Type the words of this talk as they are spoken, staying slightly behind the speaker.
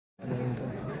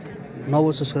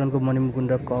नवौं संस्करणको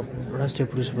मणिमुकुन्द कप राष्ट्रिय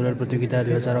पुरुष फुटबल प्रतियोगिता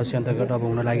 2080 अन्तर्गत अब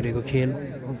हुन लागिरहेको खेल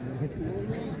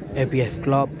एपीएफ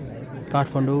क्लब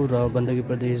काठमाडौँ र गण्डकी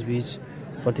प्रदेश बीच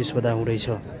प्रतिस्पर्धा हुँदैछ।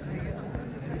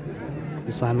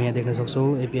 यसमा हामी यहाँ देख्न सक्छौँ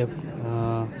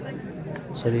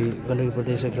गण्डकी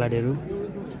प्रदेशका खेलाडीहरू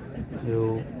यो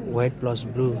व्हाइट प्लस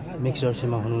ब्लू मिक्स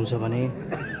जर्सीमा हुनुहुन्छ भने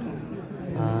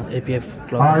एपीएफ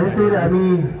क्लब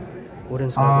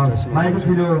ओरेन्ज कलरको जर्सीमा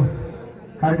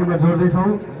कार्यक्रममा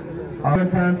जोड्दैछौँ।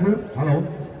 चाहन्छु हेलो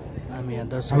हामी यहाँ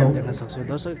दर्शकहरू देख्न सक्छौँ।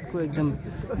 दर्शकको एकदम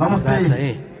नमस्ते छ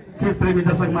है खेल प्रेमी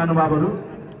दर्शक महानुभावहरू।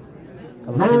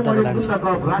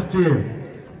 कप राष्ट्रिय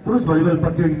पुरुष भलिबल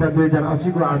प्रतियोगिता 2080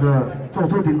 को आज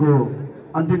चौथो दिनको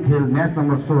अन्तिम खेल म्याच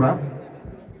नम्बर 16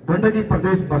 गण्डकी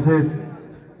प्रदेश भर्सेस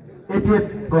एपीएफ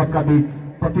क्लबका बीच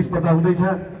प्रतिस्पर्धा हुँदैछ।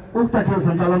 उक्त खेल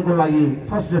सञ्चालनको लागि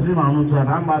फर्स्ट रेफ्रीमा हुनुहुन्छ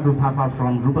रामबहादुर थापा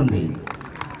फ्रम रूपन्देही।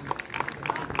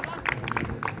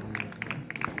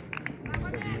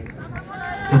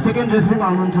 सेकेन्ड रेफ्रीमा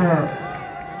हुनुहुन्छ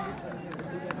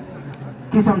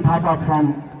किसन थापा फ्रम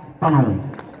तनहुँ।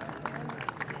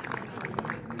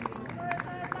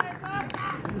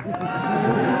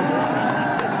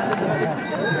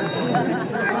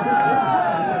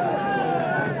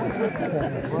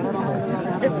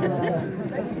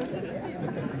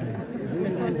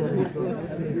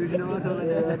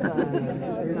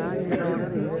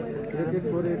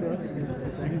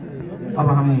 अब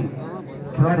हामी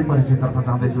खेलाडी परिचयतर्फ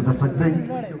जाँदैछौँ। दर्शकवृन्द,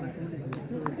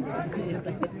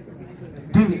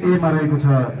 टिम ए मा रहेको छ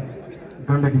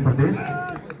गण्डकी प्रदेश।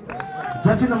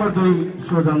 Jersey number 2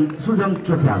 Sujan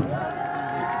चोख्याल,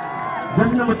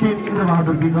 Jersey number 3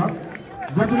 Indrabahadur wig,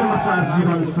 Jersey number 4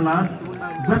 जीवन सुनार,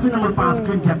 जर्सी नम्बर 5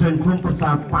 टिम क्याप्टेन खोम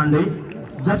प्रसाद पाण्डे,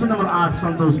 जर्सी नम्बर 8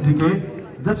 सन्तोष विके,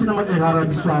 जर्सी नम्बर 11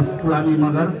 विश्वास पुलानी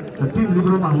मगर र टिम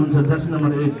लिब्रोमा हुनुहुन्छ जर्सी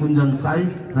नम्बर 1 कुञ्जन साई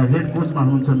र हेड कोचमा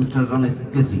हुनुहुन्छ मिस्टर रमेश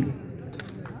केसी।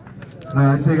 र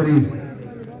यसै गरी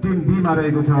टिम बी मा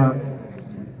रहेको छ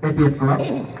एपीएफ क्लब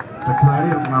र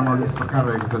खेलाडीहरूको नामहरू यस प्रकार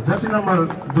रहेको छ। Jersey number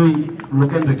 2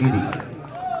 Lokendra Giri,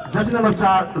 Jersey number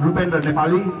 4 Rupendra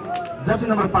Nepali, Jersey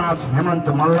number 5 Hemant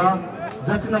Malla,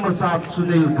 Jersey number 7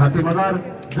 Sunil घाते Magar,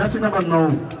 Jersey number 9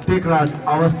 Tekraj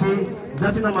Awasthi,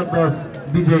 Jersey number 10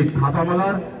 विजय थापा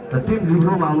मगर र टिम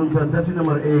लिब्रोमा हुनुहुन्छ जर्सी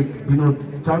नम्बर 1 विनोद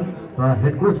चन्द र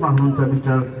हेड कोचमा हुनुहुन्छ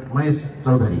mister Mahesh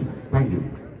Chaudhary. Thank you.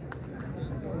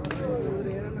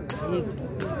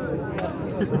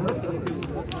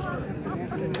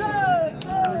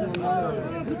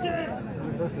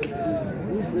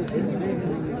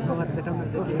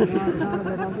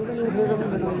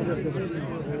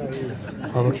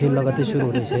 अब खेल लगत्तै सुरु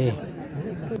हुँदैछ है।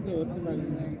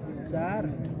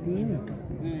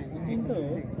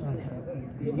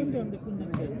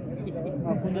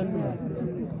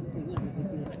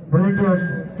 भोलिन्टियर्स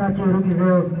साथीहरू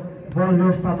कृपया बल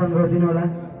व्यवस्थापन गरिदिनु होला।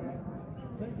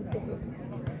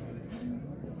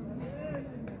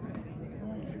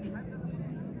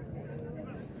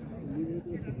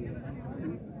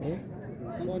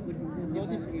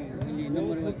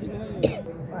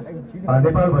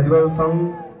 नेपाल भलिबल सङ्घका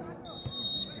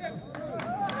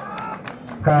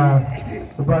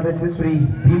उपाध्यक्ष श्री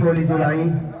भीम ओलीज्यूलाई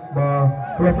म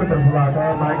क्लबको तर्फबाट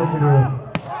मागेको छु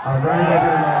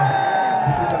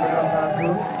विशेष अनुरोध चाहन्छु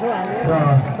र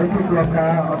यसै क्लबका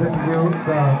अध्यक्षज्यू र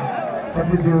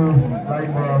सचिवज्यूलाई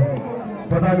म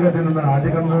प्रदान गरिदिनुमा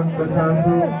हार्दिक अनुरोध गर्न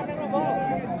चाहन्छु।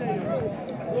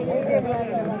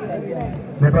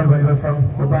 नेपाल भलिबल सङ्घ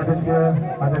उपाध्यक्ष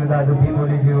आदरणीय दाजु भीम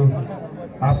ओलीज्यू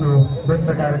आफ्नो व्यस्त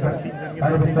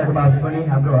कार्यव्यस्तताको बावजुद पनि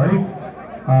हाम्रो हरेक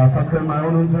संस्करणमा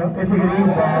आउनुहुन्छ। त्यसै गरी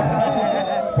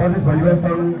प्रदेश भलिबल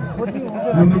सङ्घ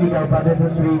लुम्बिनीका उपाध्यक्ष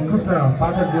श्री कृष्ण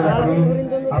पाठकज्यूलाई पनि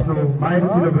आफ्नो मागेको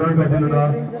चिलो ग्रहण गरिदिनु र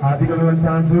हार्दिक अनुरोध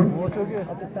चाहन्छु।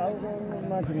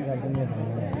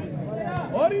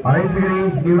 यसै गरी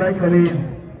न्युलाइट कलेज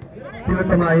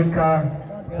तिलोत्तमा 1 का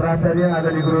प्राचार्य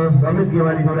आदरणीय गुरु रमेश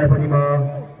गेवालीज्यूलाई पनि म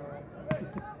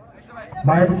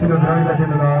मागेको चिलो ग्रहण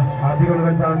गरिदिनु र हार्दिक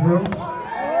अनुरोध चाहन्छु।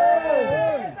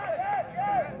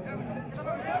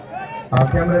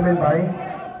 क्यामेराम्यान भाइ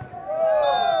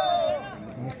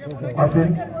असिल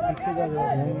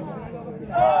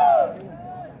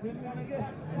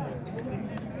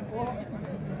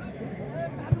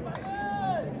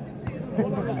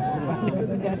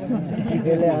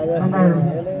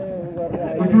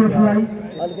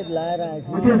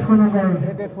उठेसको नम्बर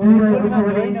 2 रहेको छ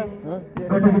भने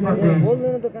गण्डकी प्रदेश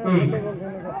 1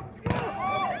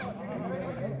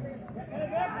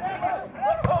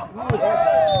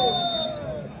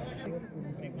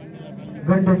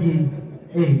 गण्डकी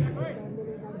 1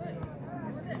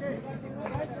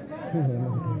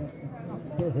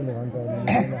 त्यसले भन्छ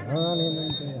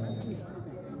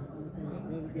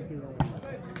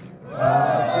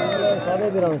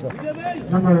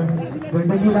नम्बर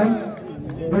गण्डकीलाई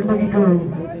गण्डकीको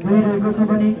 2 रहेको छ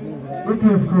भने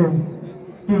एपीएफको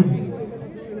 3।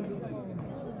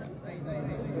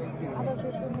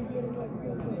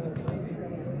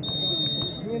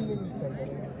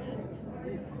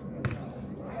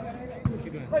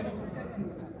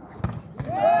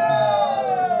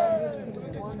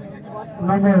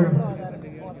 नम्बर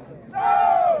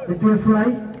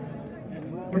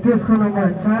एपीएफको नम्बर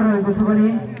 4 रहेको छ भने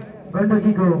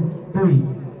गण्डकीको 2।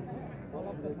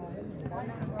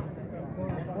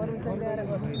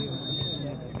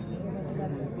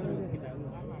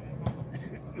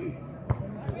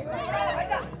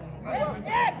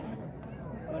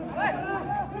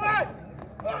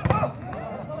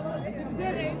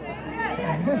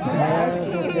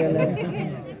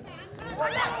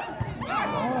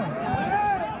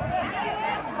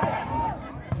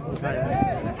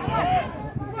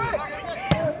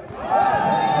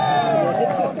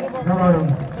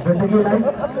 गण्डकीलाई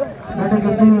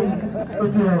Gandaki 3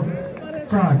 APF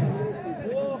 4।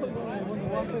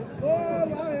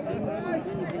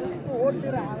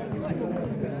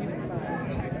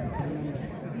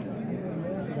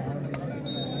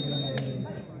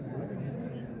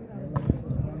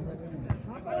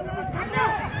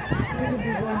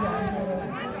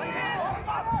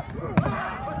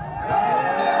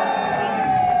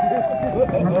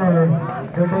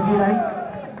 गण्डकीलाई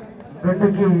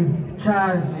Gandaki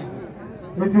 4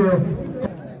 APF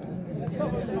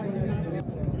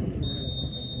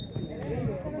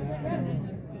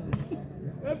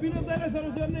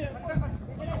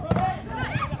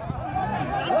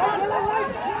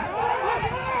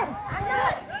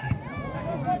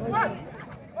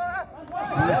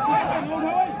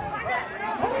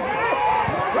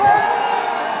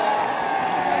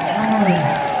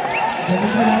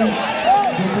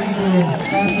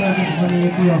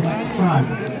 4।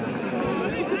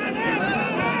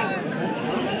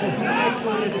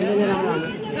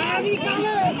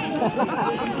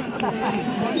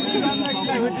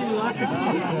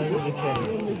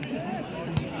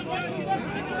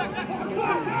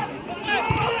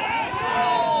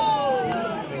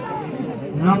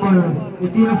 Number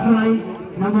एपीएफलाई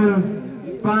number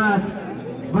 5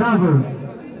 बराबर।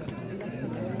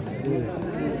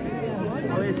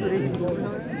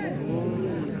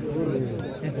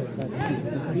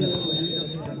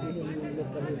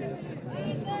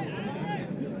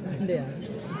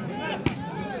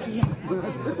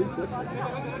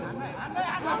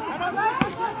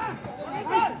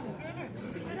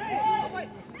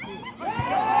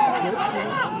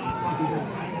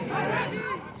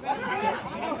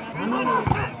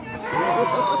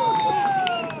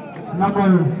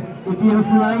 नम्बर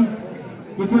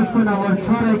एपीएफको नम्बर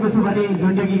 6 रहेको छ भने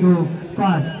गण्डकीको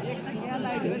 5।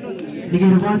 निकै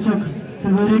रोमाञ्चक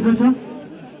खेल भइरहेको छ।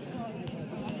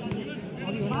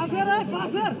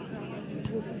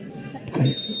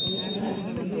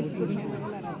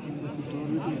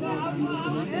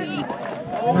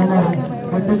 नम्बर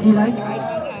गण्डकीलाई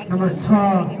नम्बर 6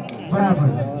 बराबर।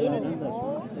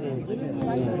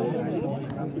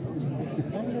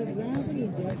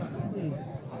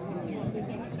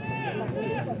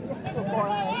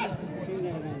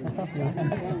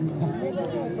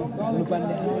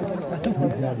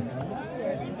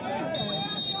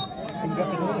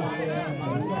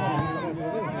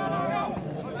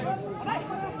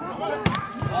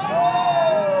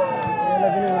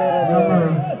 Number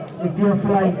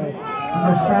एपीएफलाई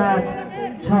number 7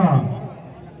 6।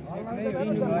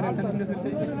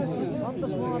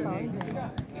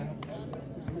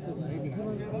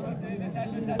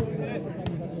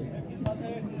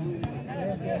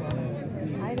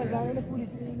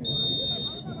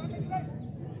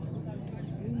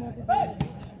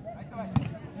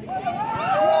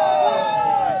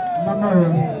 नम्बर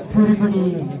फेरि पनि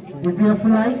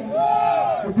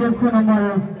एपीएफको नम्बर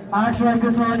 8 रहेको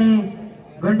छ अनि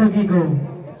गण्डकीको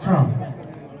 6।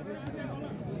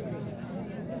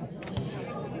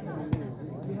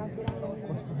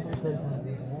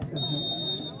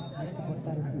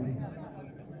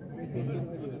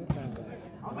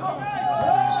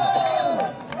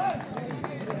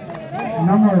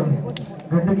 नम्बर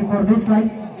गण्डकी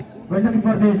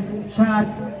प्रदेश 7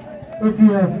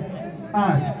 APF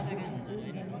 8।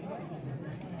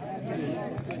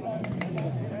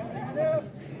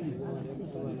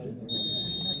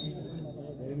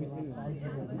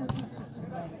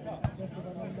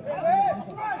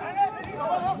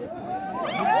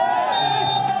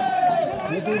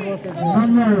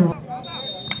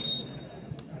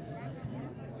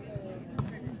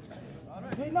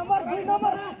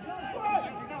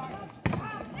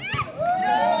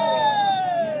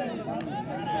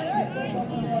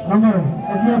 Number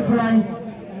ETF fly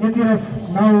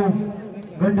APF-९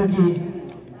 Gandaki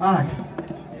 8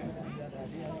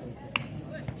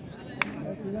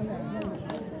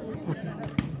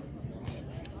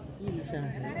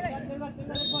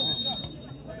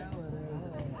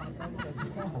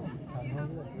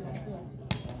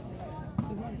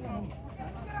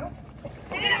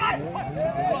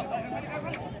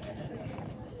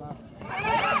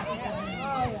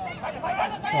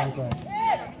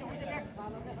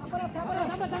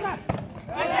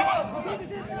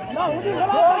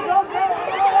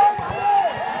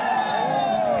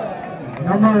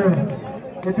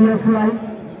 number ETF fly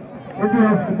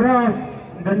APF-१०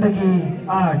 Gandaki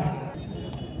 8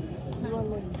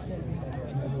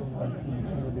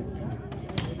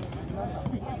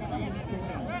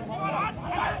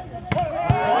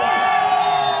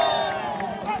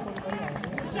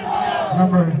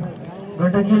 number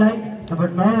गण्डकीलाई number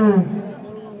 9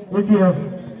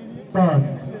 APF-10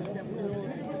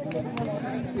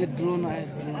 ये ड्रोन आयो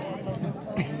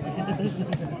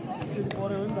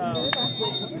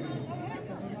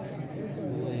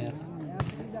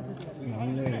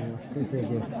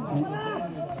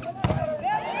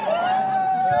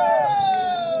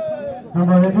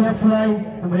number ETF fly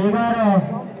number 11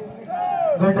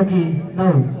 Gandaki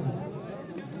 9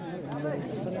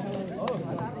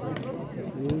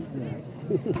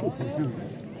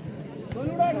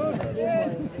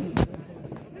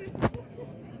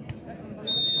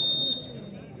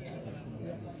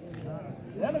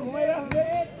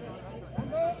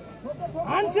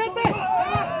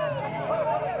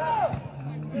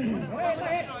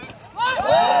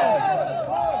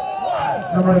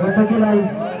 number गण्डकीलाई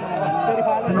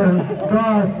number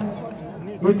 10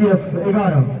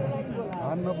 APF-11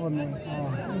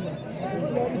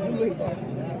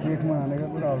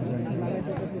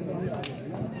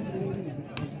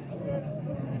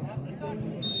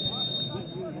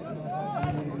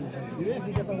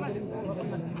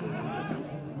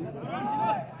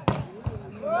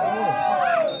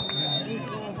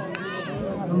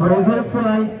 number APF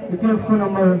fly APF को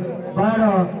number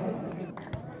 12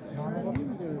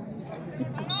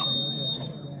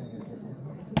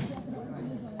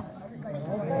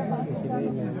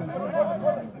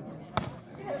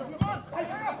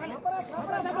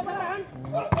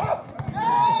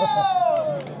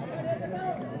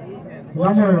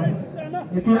 number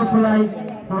APF fly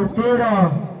number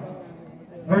 13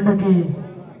 Gandaki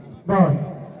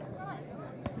 10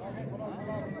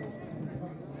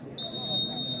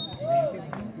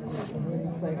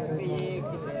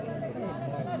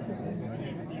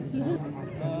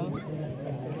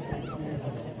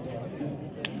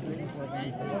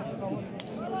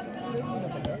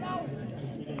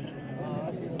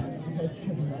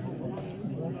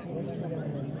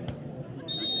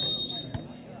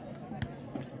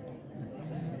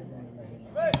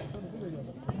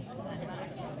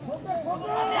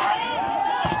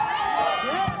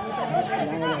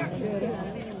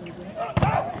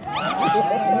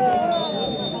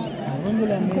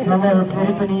 number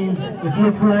फेरि पनि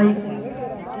APF फ्लाई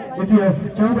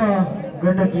APF-14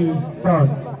 गण्डकी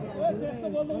 10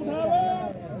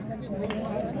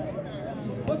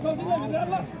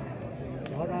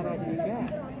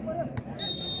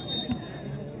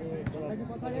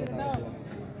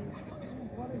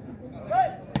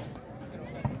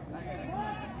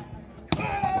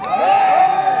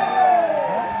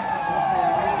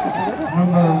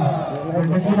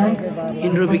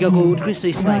 इन्द्रविकाको उत्कृष्ट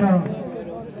spike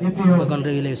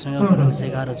गण्डकीले सँग गरेको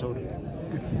 11 चौडी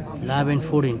लाभ and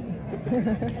 14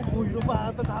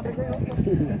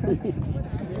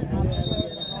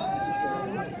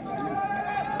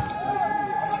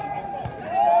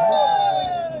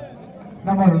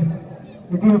 number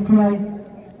APF fly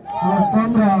number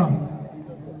 15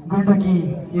 Gandaki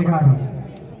 11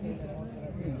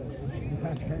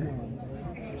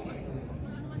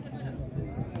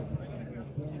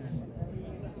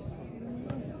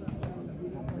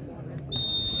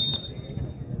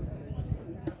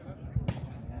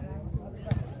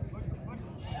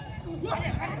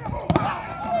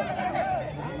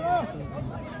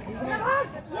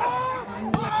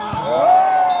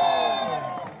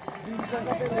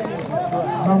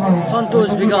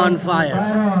 Santosh Vika on fire.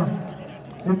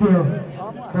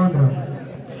 APF-15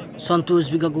 Santosh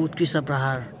Vika को उत्कृष्ट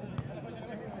प्रहार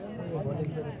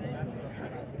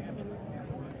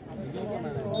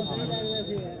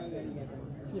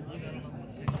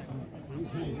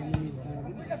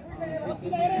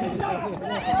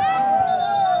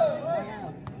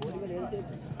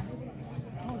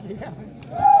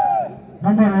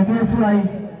number APF fly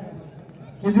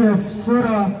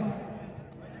APF-16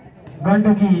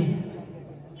 Gandaki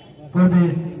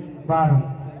प्रदेश 12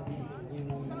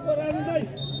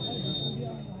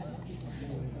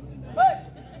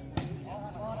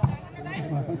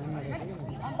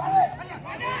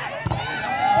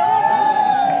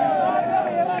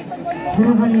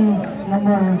 फेरि पनि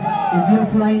नम्बर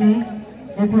APF लाई नै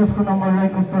APF को नम्बर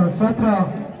रहेको छ 17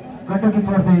 गण्डकी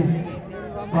प्रदेश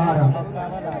 12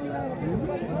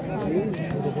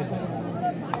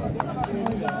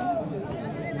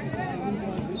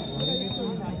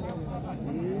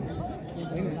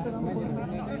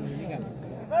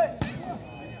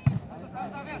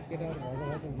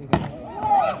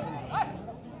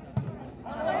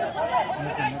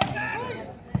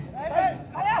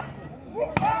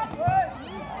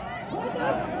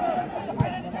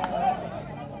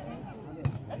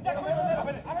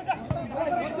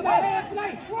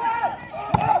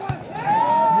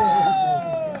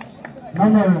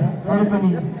 नम्बर फेरि पनि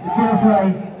APF लाई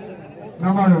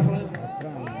नम्बर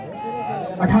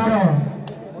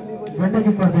 18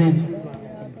 गण्डकी प्रदेश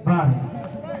 12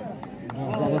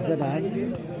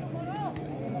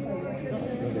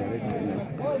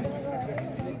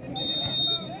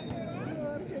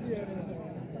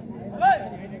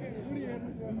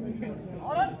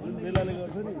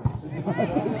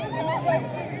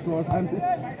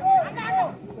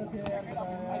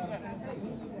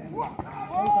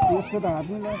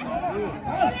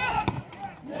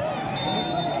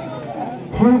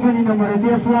 फेरि पनि नम्बर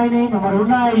APF लाई नै नम्बर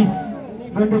 19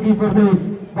 गण्डकी प्रदेश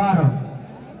 12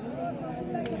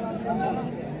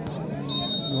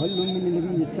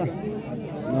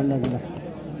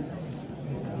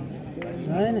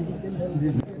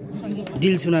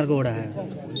 दिल सुनारको वडा है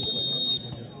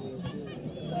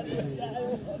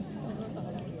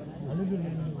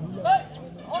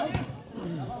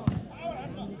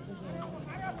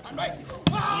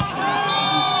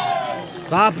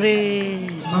बाप रे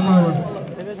number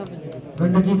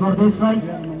Gandaki प्रदेशलाई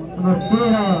number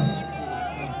 13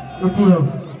 APF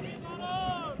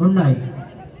 19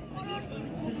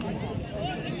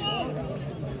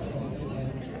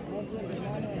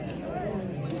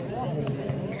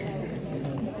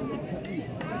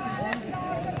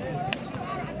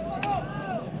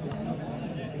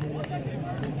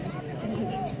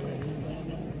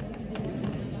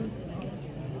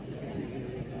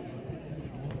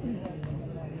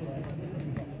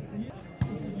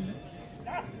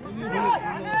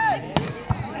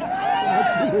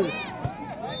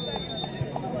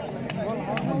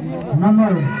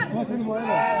 number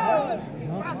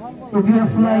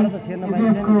APF लाई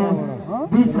APF को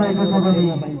 20 रहेको छ भने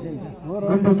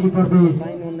गण्डकी प्रदेश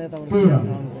 13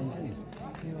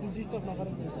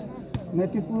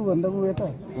 नेतिपु भन्दा उ यता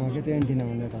के त्यो एन्टिना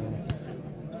भन्दा त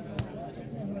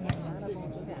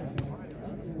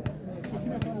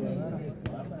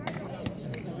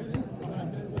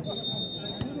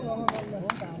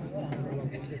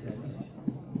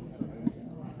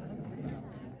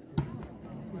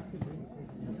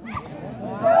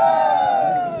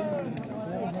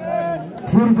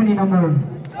फेरि पनि नम्बर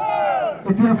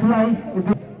APF लाई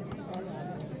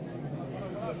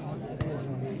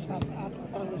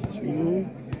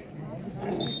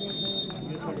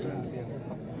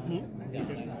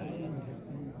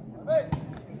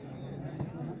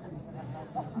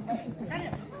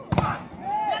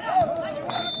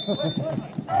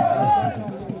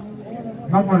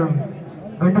नम्बर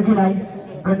गण्डकीलाई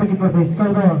गण्डकी प्रदेश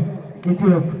 14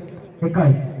 APF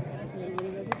 21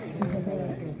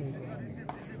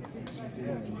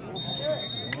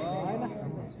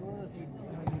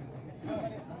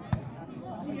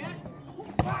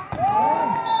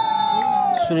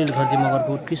 सुनील खर्दी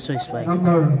मगरको उत्कृष्ट स्पाइक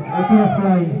नम्बर APF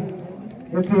लाई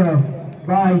APF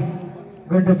 22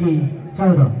 गण्डकी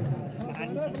 14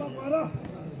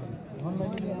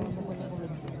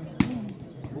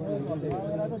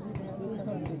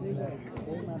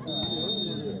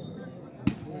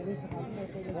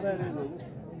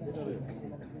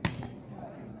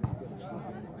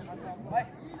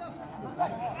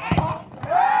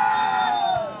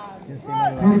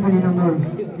 फेरि पनि नम्बर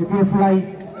APF लाई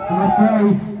नम्बर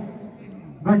 23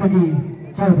 गण्डकी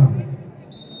 14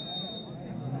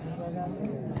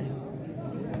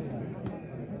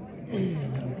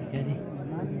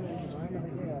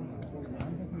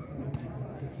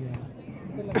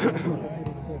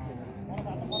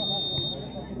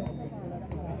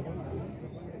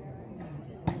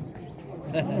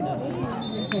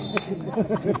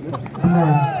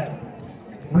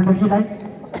 गण्डकीलाई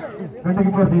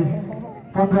गण्डकी प्रदेश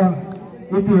 15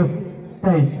 APF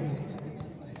 23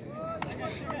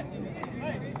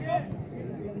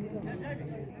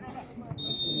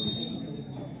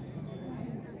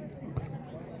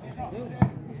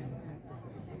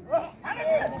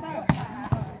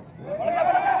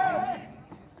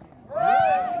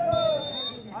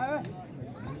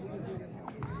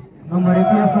 नम्बर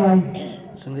एपीएफ लाई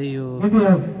सँगै यो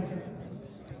एपीएफ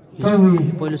सर्भिस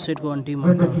पहिलो सेटको अन्तिम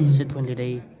सेट पोइन्ट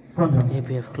लिँदै 15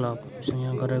 एपीएफ क्लबसँग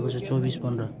गराएको छ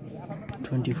 24-15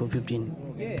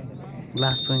 24-15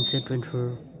 last point set point for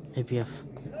APF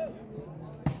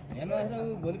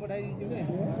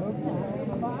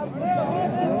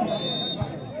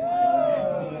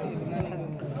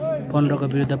 15 को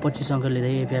विरुद्ध 25 अङ्क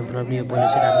लिँदै एपीएफ क्लबले यो पहिलो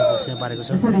सेट आफ्नो पक्षमा पारेको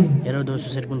छ हेरौँ दोस्रो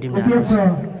सेट कुन टिमले हारेको छ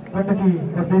गण्डकी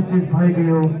प्रदेश भएको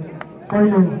यो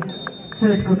पहिलो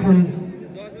सेटको खेल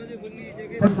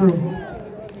दोस्रो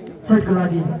सेटको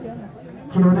लागि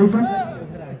खेल हुँदैछ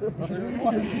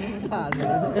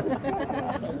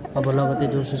अब लगत्तै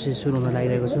दोस्रो सेट सुरु हुन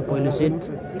लागिरहेको छ पहिलो सेट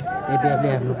एपीएफले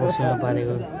आफ्नो पक्षमा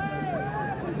पारेको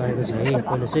छ है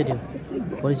पहिलो सेट यो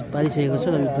पारिसकेको छ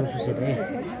अनि दोस्रो सेट है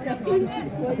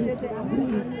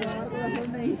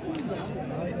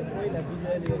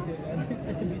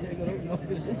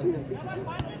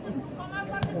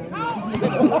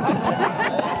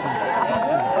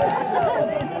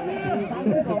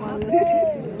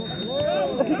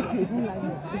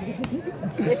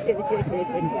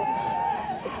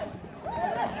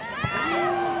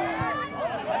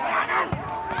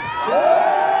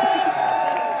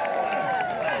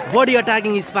बॉडी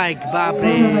अटैकिंग स्पाइक बाप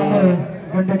रे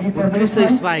उत्कृष्ट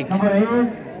स्पाइक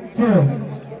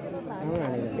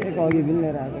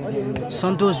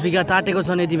सन्तोष बिगा ताटेको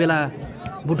छन् यति बेला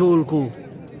बुटोलको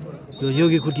यो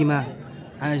योगी कुटीमा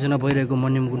आयोजना भइरहेको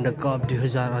मन्यम गुण्ड कप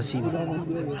 2080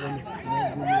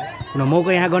 मा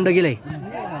मौका यहाँ गण्डकीलाई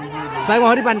स्पाइकमा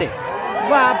हरि पाण्डे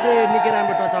बाप रे निकै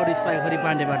राम्रो टच आउट स्पाइक हरि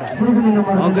पाण्डेबाट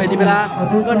अङ्क यति बेला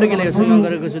गण्डकीलाई सँग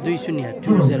गरेको छ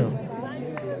 2-0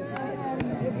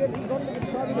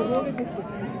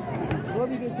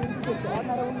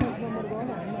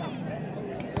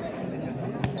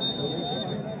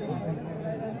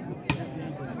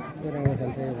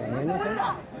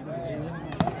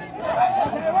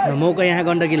 मौका यहाँ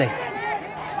गण्डकीलाई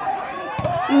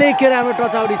निकै राम्रो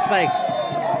टच आउट स्पाइक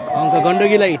अङ्क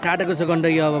गण्डकीलाई टाटेको छ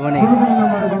गण्डकी अब भने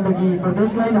गण्डकी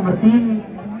प्रदेशलाई नम्बर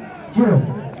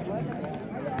 3-0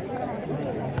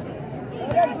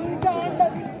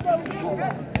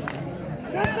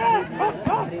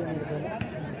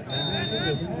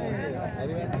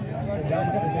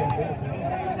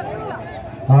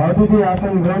 अतिथि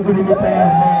आसन ग्रहणको निमित्त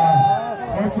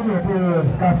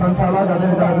होटलका सञ्चालक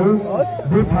अध्यक्ष दाजु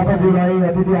दीप थापाज्यूलाई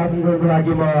अतिथि आसन ग्रहणको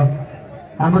लागि म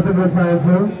आमन्त्रण गर्न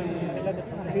चाहन्छु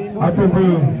अत्यन्तै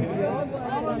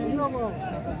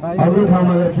अग्लो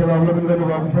ठाउँमा गएर खेल अवलोकन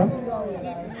गर्नुभएको छ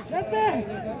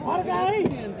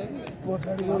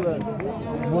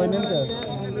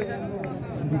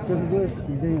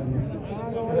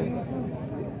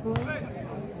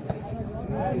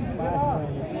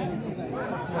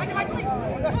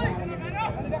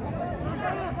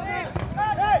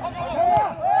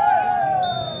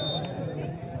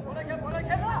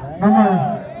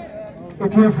नम्बर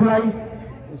एपीएफलाई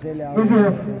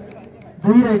एपीएफ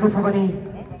 2 रहेको छ भने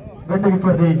गण्डकी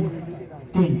प्रदेश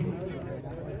 3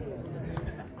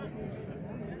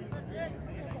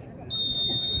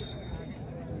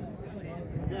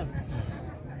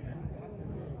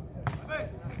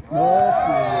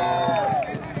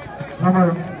 number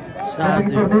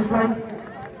Gandaki प्रदेशलाई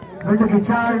Gandaki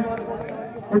 4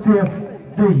 APF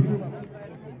 2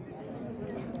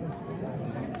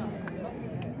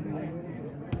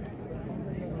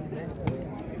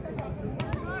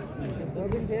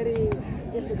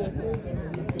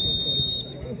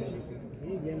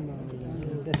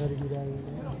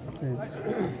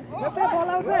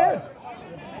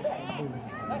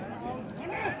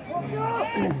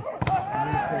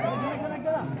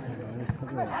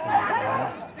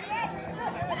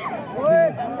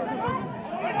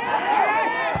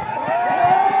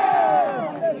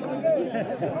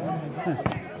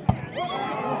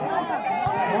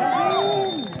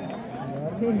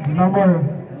 number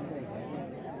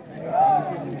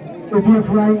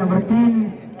एपीएफलाई number 3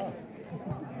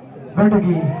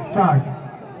 Gandaki 4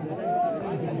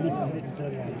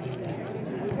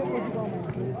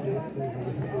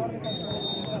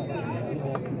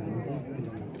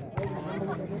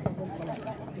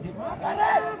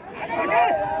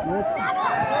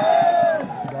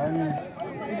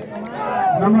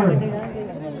 number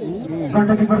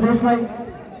Gandaki प्रदेशलाई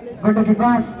Gandaki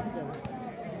 5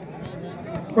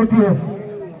 APF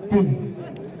 3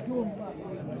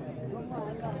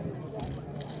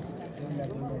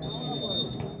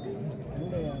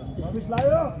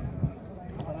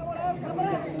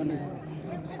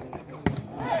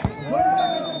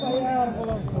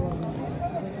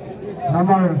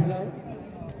 number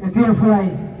एपीएफलाई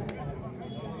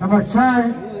number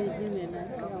 4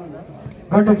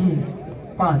 Gandaki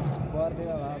 5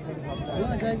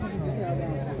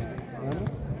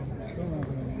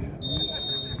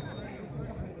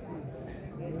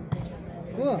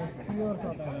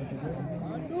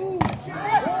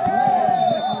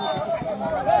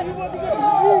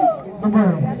 number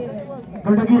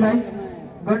गण्डकीलाई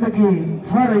Gandaki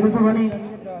 6 रहेको छ भने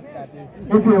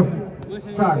APF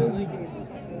 4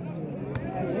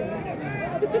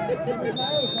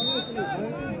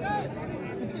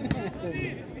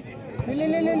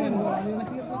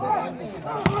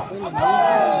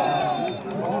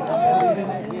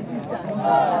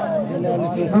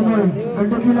 number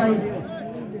गण्डकीलाई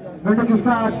Gandaki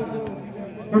 7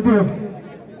 APF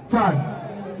 4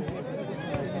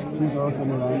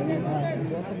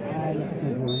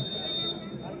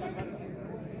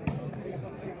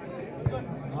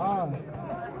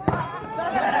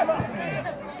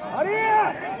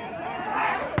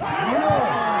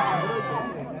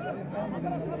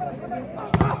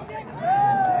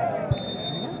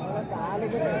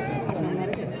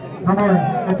 number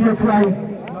एपीएफ-9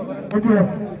 APF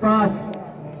 5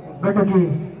 Gandaki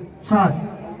 7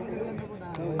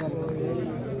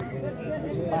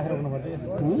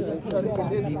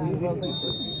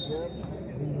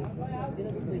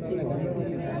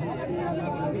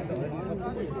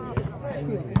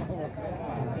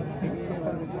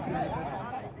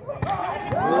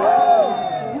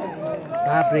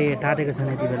 बापरे टाटेको छन्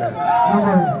यति बेला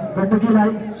नम्बर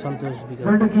गण्डकीलाई सन्तोष विगत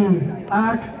Gandaki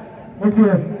 8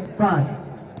 APF 5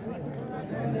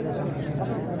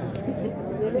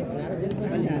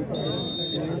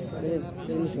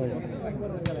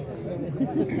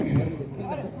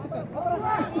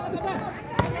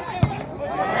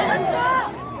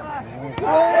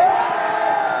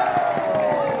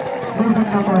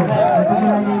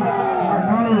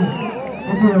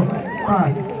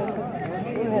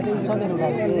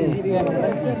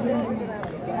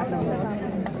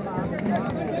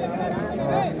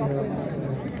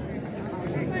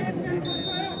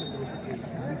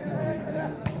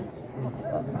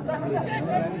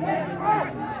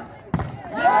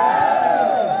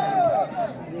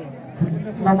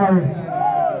 number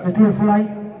एपीएफ-9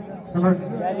 number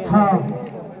 6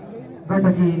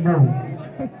 Gandaki 9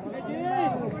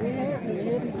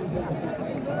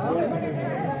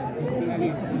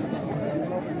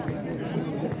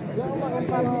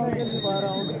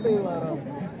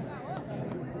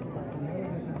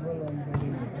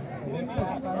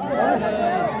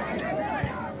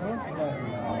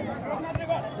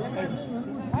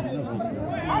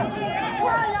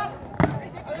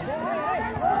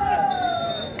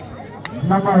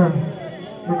 number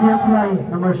एपीएफ-9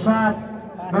 number 7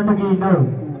 Gandaki 9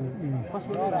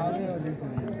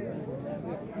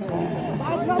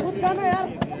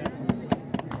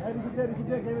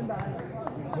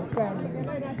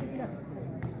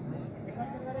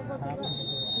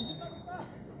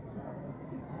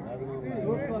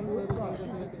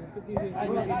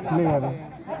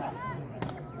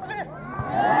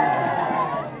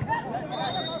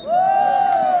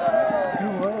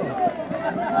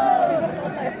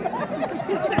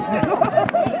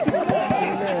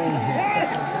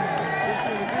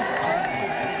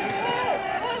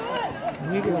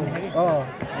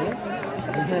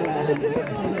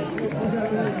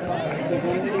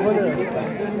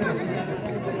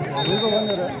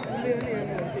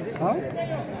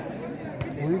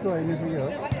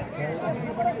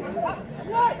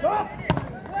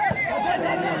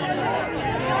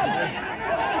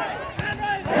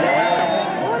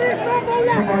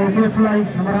 एपीएफ-9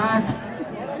 number 8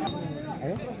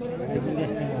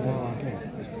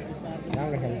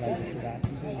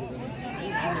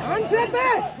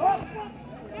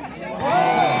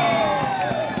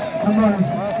 number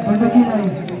गण्डकीलाई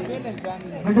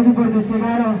Gandaki प्रदेश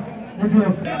 11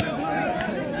 एपीएफ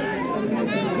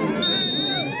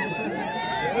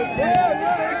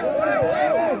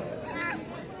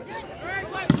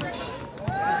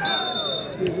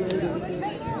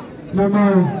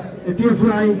नम्बर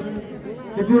एपीएफ-9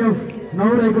 एपीएफ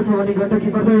 9 रहेको छ भने गण्डकी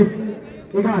प्रदेश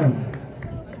 11 नम्बर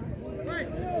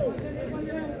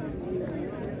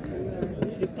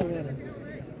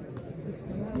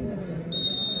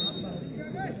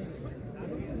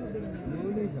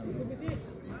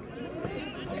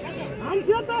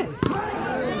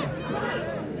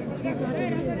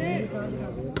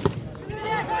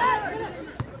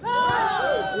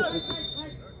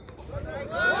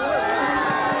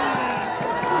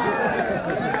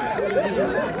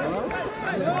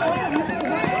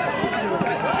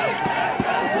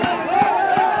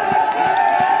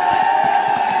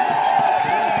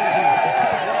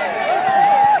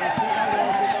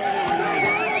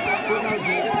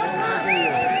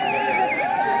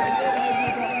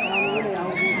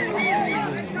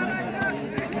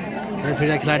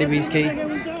फिर्ता खेलाडी बीचकै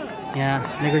यहाँ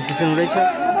नेगोसिएसन हुँदैछ।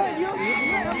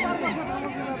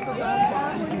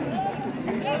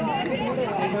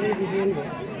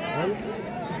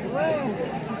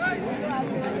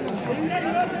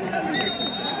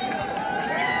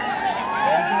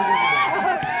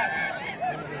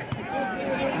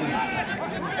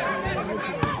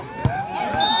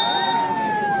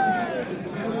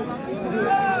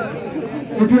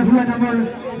 APF line number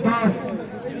 10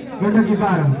 Gandaki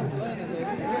 12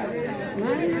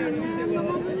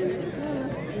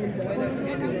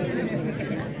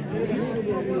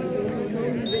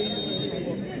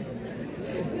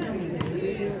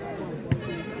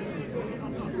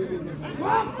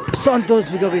 सन्तोष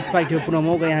विकको स्पाइक थियो पुनः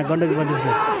मौका यहाँ गण्डकी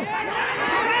प्रदेशले।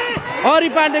 हरि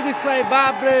पाण्डेको स्पाइक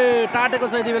बापरे टाटेको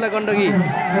छ यति बेला गण्डकी।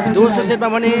 दोस्रो सेटमा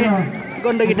भने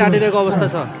गण्डकी टाटिरहेको अवस्था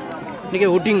छ। निकै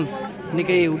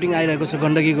हुटिङ आइरहेको छ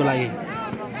गण्डकीको लागि।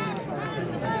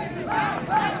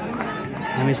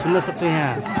 हामी सुन्न सक्छौँ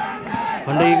यहाँ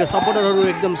गण्डकीको सपोर्टरहरू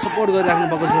एकदम सपोर्ट गरिराख्नु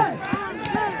भएको छ।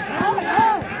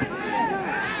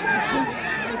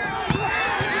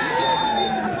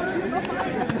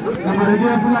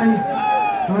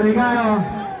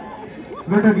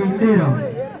 Gandaki 13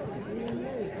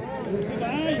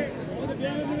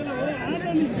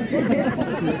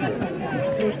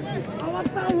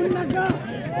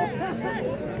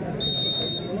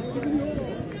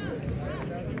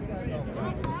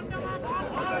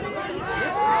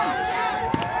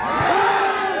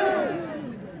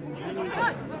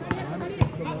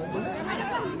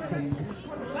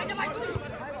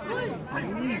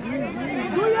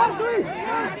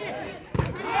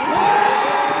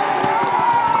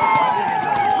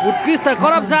 उत्कृष्ट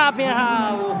करप चाप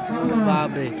यहाँ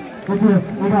बापरे।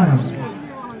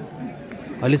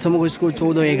 अहिलेसम्मको स्कोर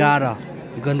 14-11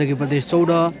 गण्डकी प्रदेश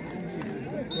 14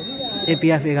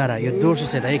 APF 11। यो दोस्रो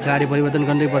सेट है। खेलाडी परिवर्तन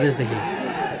गण्डकी प्रदेशदेखि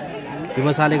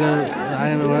व्यवसायको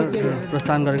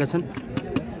प्रस्थान गरेका छन्।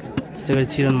 त्यसै गरी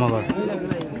चिरन मगर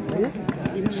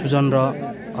सुजन र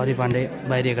हरि पाण्डे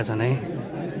बाहिरिएका छन् है।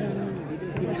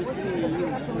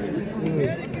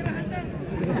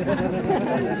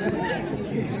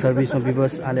 सर्भिसमा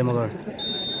विवश आले मगर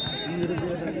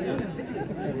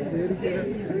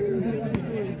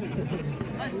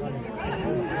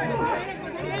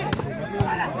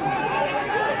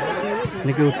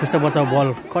निकै उत्कृष्ट बचाउ बल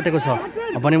कटेको छ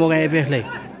भने मौका APF-लाई।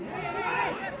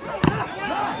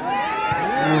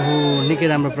 ओहो निकै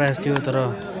राम्रो प्रयास थियो तर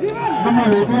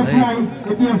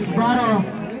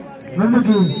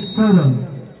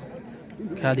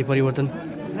खेलाडी परिवर्तन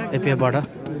APF-बाट।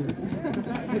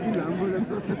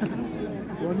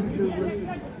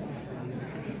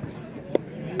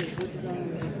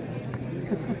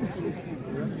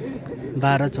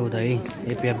 बाह्र 14 है।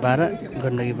 APF 12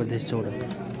 गण्डकी प्रदेश 14।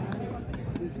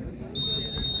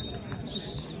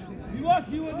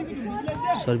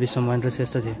 सर्भिसमा महेन्द्र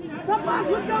श्रेष्ठ थिए।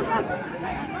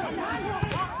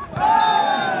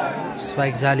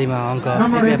 स्पाइक जालीमा अङ्क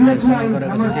APF-ले सहयोग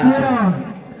गरेको छ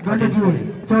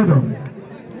 13-14।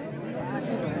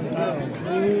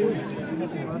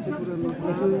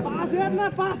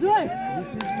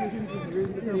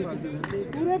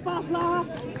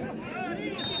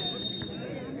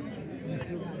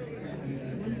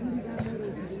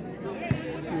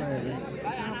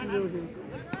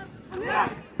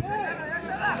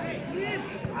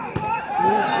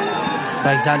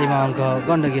 स्पाइक जालीमा अङ्क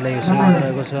गण्डकीलाई सहयोग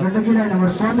गरेको छ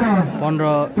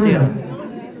 15-13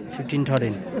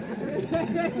 15-13।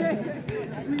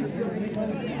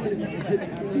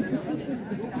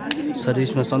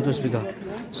 सर्भिसमा सन्तोष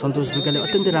विकले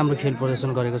अत्यन्तै राम्रो खेल प्रदर्शन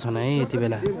गरेको छन् है यति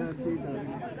बेला।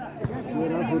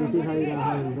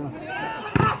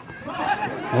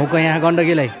 मौका यहाँ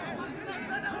गण्डकीलाई।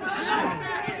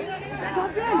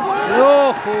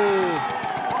 ओहो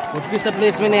उत्कृष्ट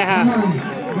प्लेसमेन्ट यहाँ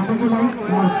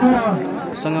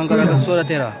सँग अङ्क रहेको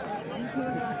 16-13।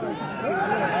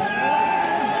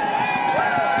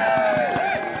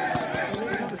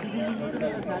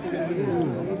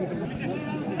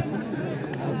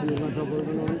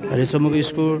 अहिलेसम्मको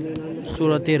स्कोर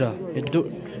 16-13।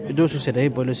 यो दोस्रो सेट है।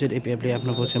 पहिलो सेट APF-ले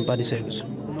आफ्नो पोजिसन पारिसकेको छ।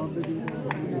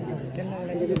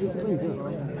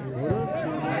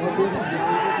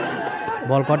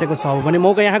 बल कटेको छ भने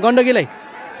मौका यहाँ गण्डकीलाई।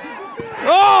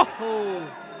 ओहो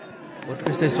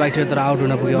उत्कृष्ट स्पाइक थियो तर आउट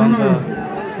हुन पुग्यो। अङ्क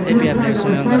APF-ले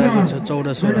सहयोग गरेको छ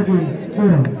 14-16।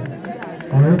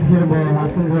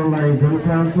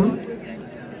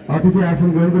 अतिथि आसन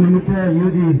ग्रहणको निमित्त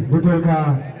युजी होटलका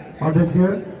अध्यक्ष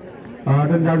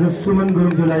दाजु सुमन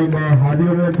गुरुङज्यूलाई म हार्दिक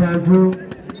अनुरोध चाहन्छु।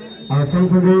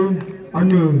 सँगसँगै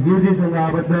अन्य युजीसँग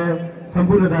आबद्ध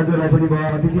सम्पूर्ण दाजुहरूलाई पनि म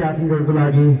अतिथि आसन गर्नको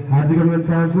लागि हार्दिक अनुरोध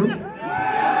चाहन्छु।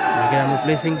 राम्रो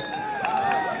प्लेसिङ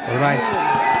राइट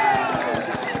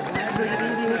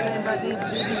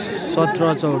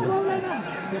 17-14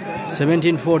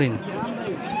 17-14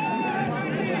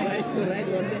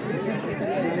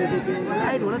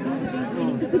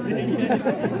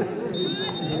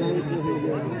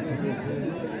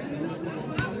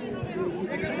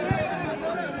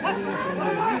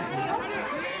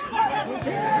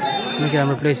 निकै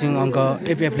राम्रो प्लेसिङ अङ्क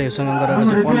एपिएफले सँग गरेको छ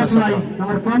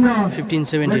 15-17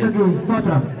 15-17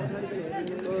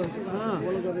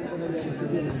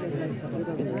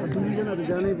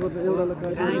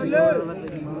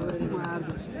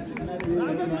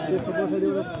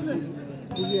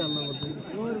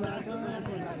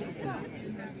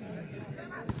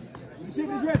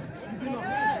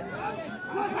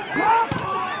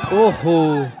 ओहो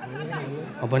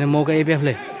अब भने मौका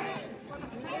एपिएफले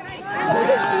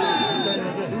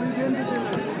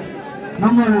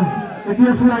नम्बर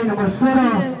APF लाई नम्बर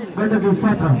 16 गण्डकी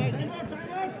 17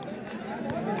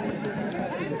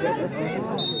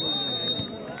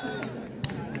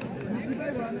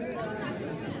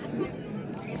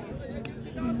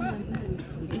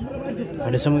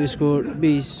 अहिलेसम्म स्कोर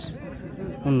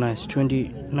 20-19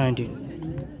 20-19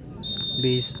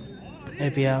 20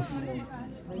 APF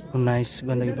 19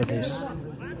 गण्डकी प्रदेश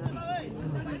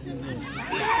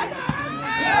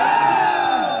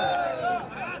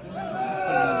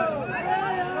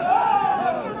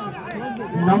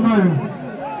नम्बर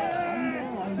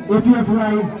APF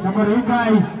लाई नम्बर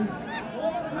 21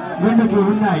 गण्डकी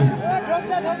 19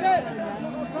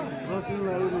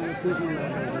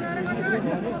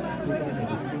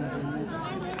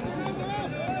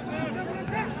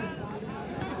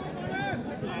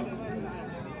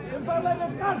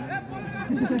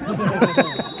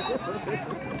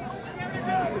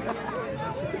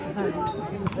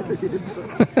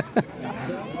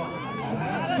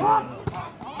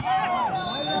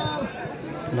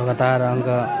 लगातार अङ्क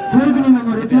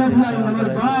नम्बर APF लाई नम्बर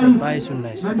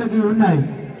 22-19 गण्डकी 19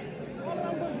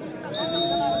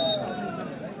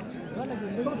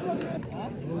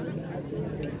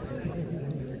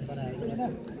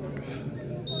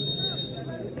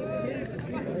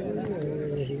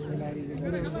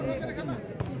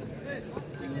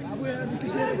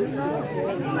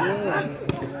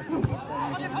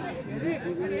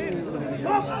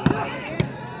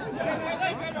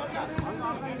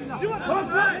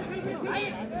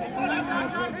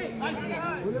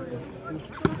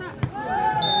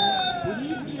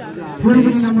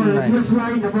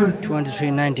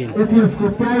 23-19 APF को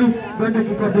 23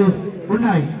 गण्डकी प्रदेश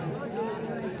 19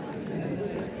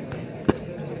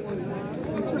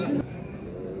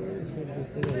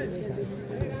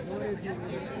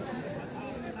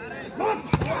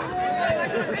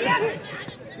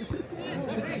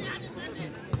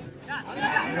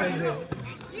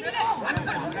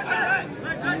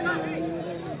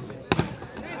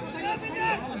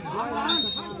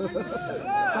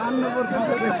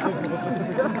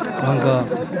 अङ्क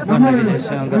गण्डकीले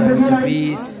सँग गरेको छ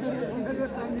 20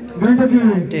 गण्डकी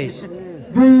 23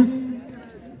 20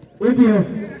 APF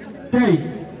 23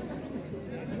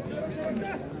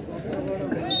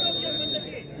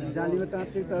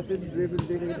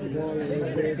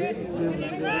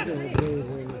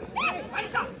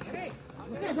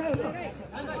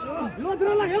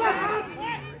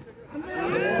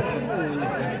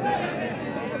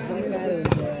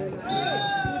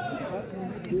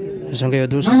 सँगै यो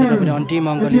दोस्रो सेटमा पनि अन्तिम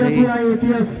अङ्क लिँदै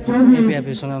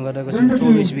एपिएफसँग गरेको छ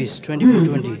 24-20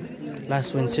 24-20 last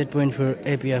point set point for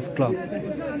APF club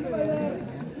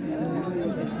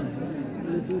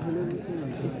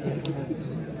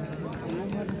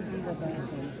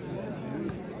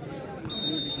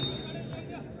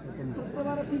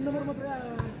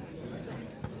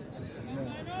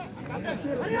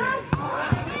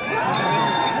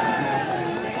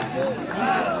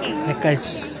एक्काइस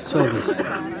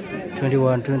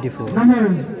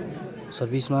 21-24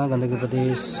 सर्भिसमा गण्डकी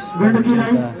प्रदेश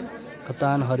टिमका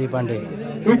कप्तान हरि पाण्डे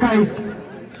 21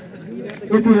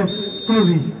 APF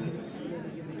 24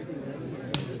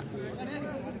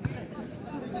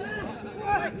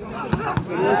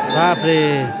 बापरे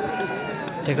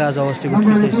टेकराज अवस्थीको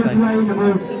ठुलो स्पाइक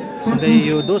सँगै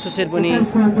यो दोस्रो सेट पनि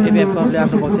एपिएफ क्लबले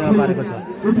आफ्नो पक्षमा पारेको छ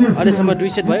अहिलेसम्म 2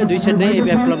 सेट भयो 2 सेट नै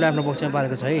एपिएफ क्लबले आफ्नो पक्षमा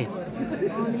पारेको छ है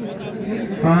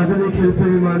आदरणीय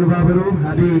खेलप्रेमी महानुभावहरू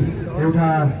हामी एउटा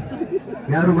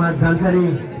यहाँहरूमा जानकारी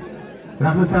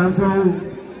राख्न चाहन्छौँ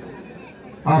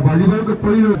भलिबलको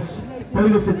पहिलो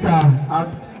सेटका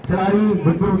खेलाडी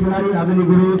भूतपूर्व खेलाडी आदरणीय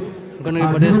गुरु गण्डकी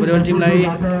प्रदेश भलिबल टिमलाई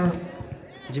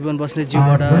जीवन बस्ने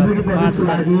जीवबाट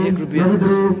 5001 रुपैयाँ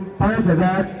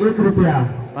 5001 रुपैयाँ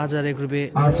 5001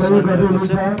 रुपैयाँ सहयोग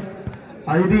गर्नुहुन्छ।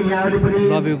 यदि यहाँले पनि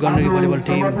love you Gandaki volleyball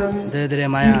team धेरै धेरै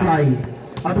माया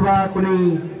अथवा कुनै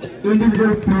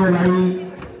इन्डिभिजुअल प्लेयरलाई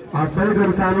सहयोग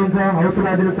गर्न चाहनुहुन्छ,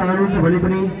 हौसला दिन चाहनुहुन्छ भने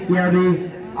पनि यहाँले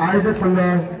आयोजकसँग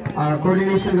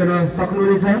कोअर्डिनेसन गर्न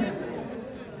सक्नुहुनेछ।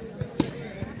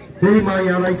 फेरि म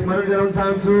यहाँलाई स्मरण गराउन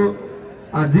चाहन्छु,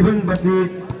 जीवन बस्ने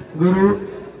गुरु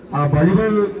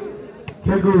भलिबल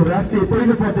खेलको राष्ट्रिय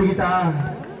पहिलो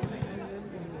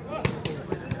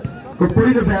प्रतियोगिताको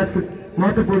पहिलो ब्याचको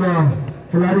महत्त्वपूर्ण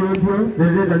खेलाडी हुनुहुन्थ्यो।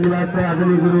 धेरै धेरै धन्यवाद छ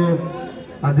आदरणीय गुरु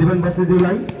जीवन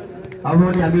बस्नेज्यूलाई। अब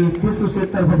भने हामी तेस्रो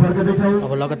सेटतर्फ फर्कँदैछौँ।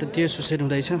 अब लगातार तेस्रो सेट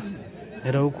हुँदैछ।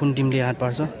 हेरौँ कुन टिमले हात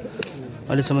पार्छ।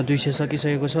 अहिलेसम्म 2 सेट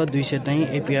सकिसकेको छ। 2 सेट नै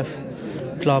एपीएफ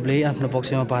क्लबले आफ्नो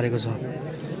पक्षमा पारेको छ।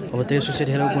 अब तेस्रो सेट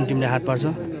हेरौँ कुन टिमले हात पार्छ।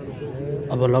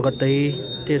 अब लगत्तै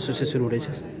तेस्रो सेट सुरु हुँदैछ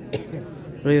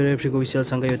र यो रेफ्रीको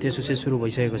विसेलसँग यो तेस्रो सेट सुरु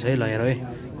भइसकेको छ है। ल हेरौँ है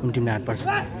कुन टिमले हात पार्छ।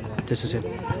 तेस्रो सेट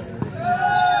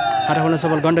हात खोल्न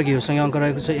सफल गण्डकी सँग अङ्क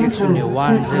रहेको छ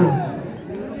 1-0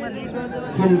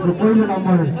 खेलको पहिलो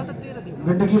number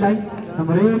गण्डकीलाई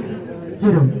number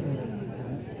 1-0।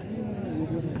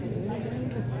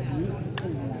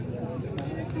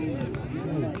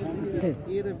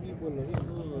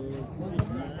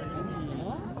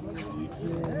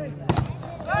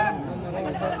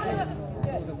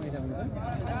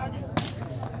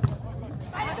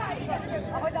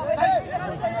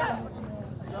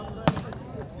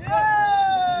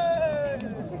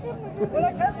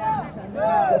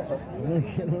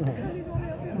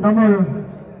 Number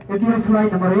APF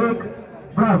line number 1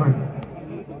 बराबर।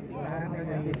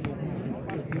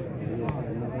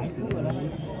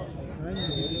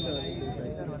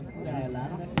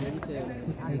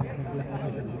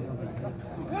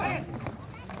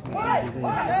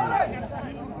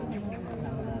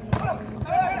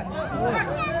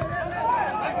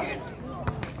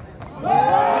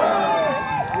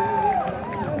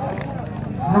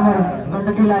 Number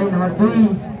Gandaki line number 2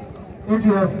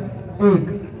 APF 1।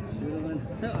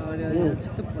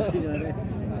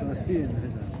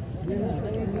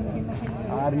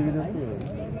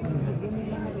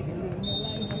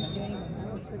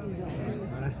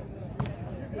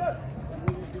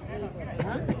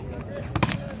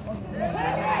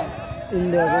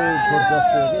 India को force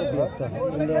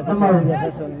number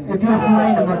APF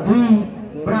line number 2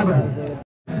 बराबर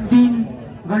 3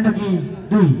 Gandaki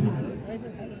 2।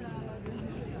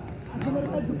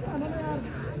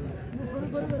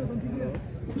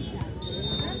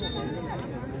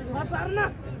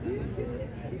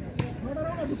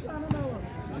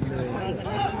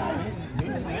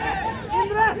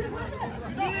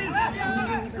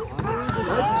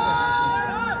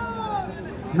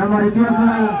 Number APF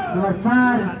line number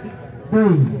 4-2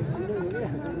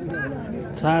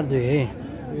 4-2 है।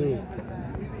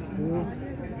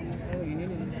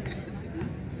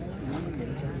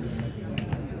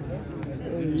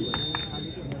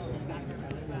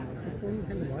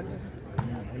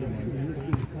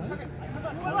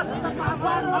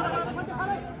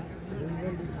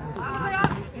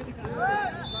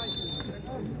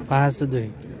 पाँच 2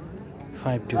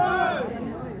 5-2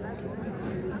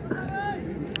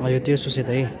 यो तेस्रो सेट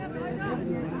है।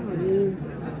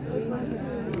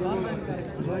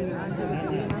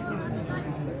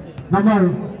 Number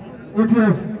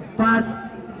APF 5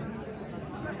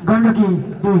 Gandaki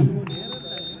 2।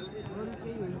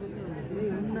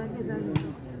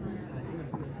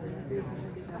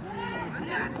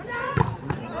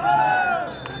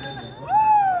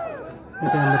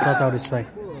 Touch out spike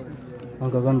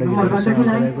अङ्क गण्डकीले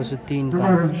रहेको छ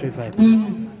 3-5-3-5। 3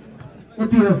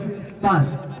 APF 5।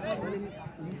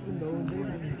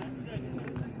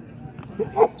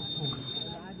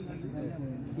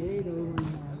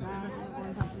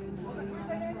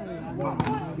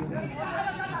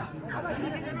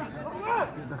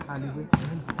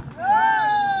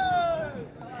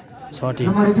 छठी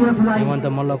हेमन्त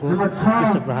मल्लको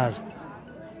त्यस्तो प्रहार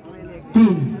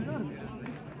 3।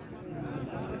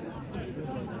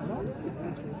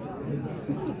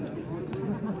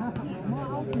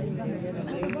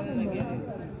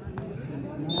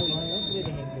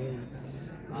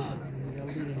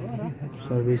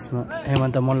 सर्भिसमा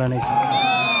हेमन्त मल्ल नै छ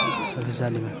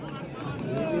शक्तिशालीमा।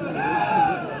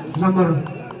 Number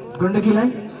गण्डकीलाई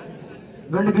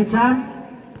Gandaki 4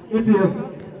 APF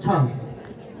 6।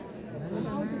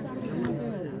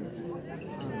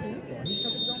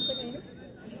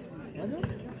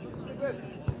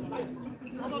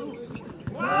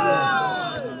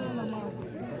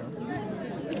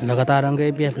 लगातार अङ्क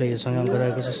एपीएफले योसँग अङ्क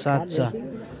रहेको छ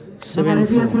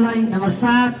APF लाई नम्बर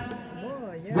 7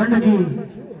 गण्डकी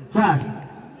 4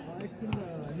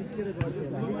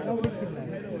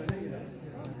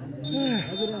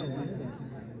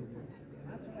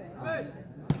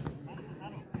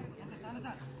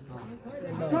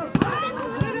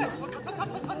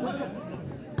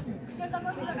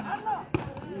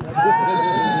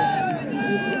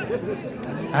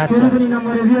 अच्छा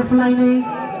नम्बर APF लाई नै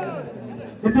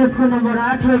APF को नम्बर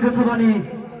 8 रहेको छ भने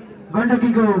गण्डकी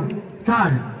को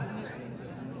 4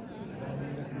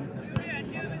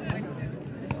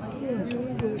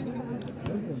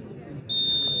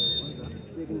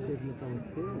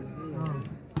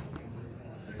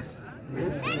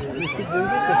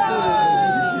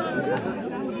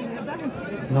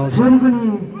 जोन पनि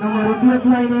नम्बर APF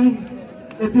लाई नै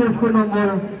APF को number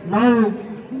 9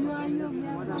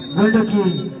 Gandaki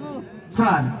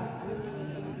 4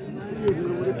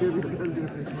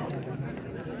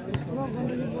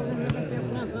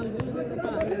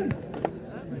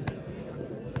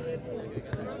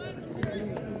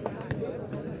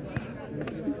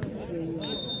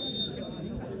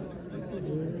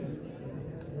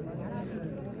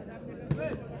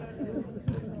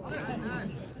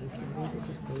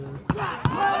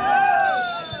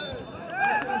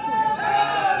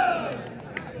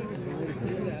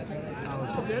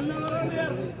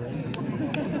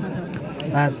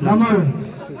 number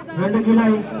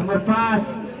गण्डकीलाई number 5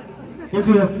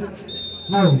 APF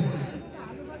 9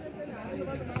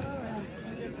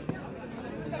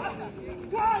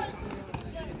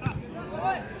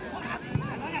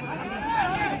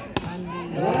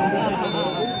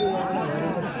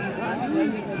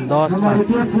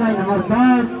 APF लाई नम्बर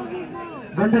 10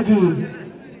 गण्डकी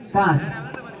 5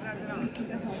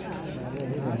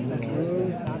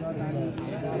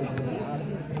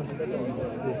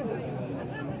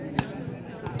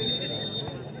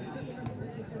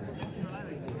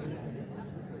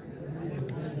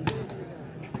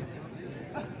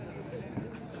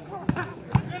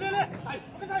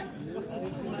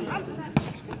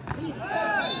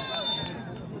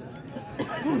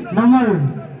 नम्बर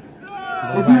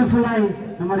APF लाई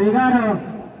number 11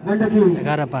 Gandaki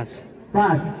 11-5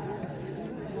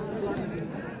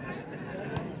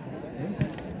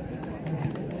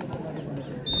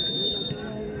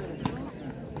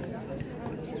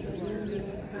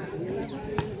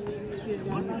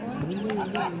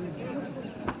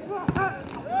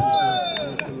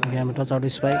 touch out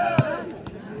spike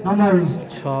number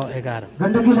 6-11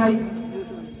 गण्डकीलाई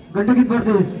Gandaki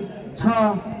प्रदेश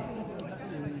 6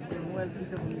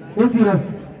 APF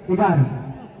 11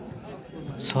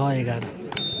 6-11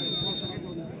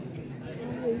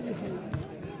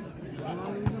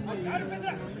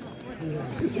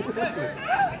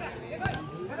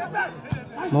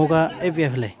 मौका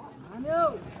APF लाई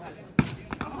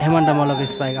हेमन्त मल्लको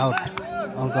स्पाइक आउट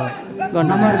अङ्क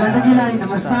गण्डकीलाई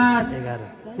number 7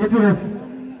 APF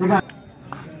 11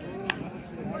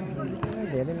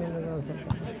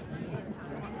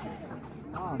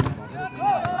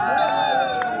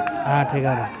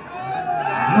 8-11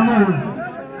 number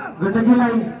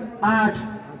गण्डकीलाई 8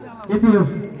 APF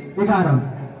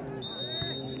 11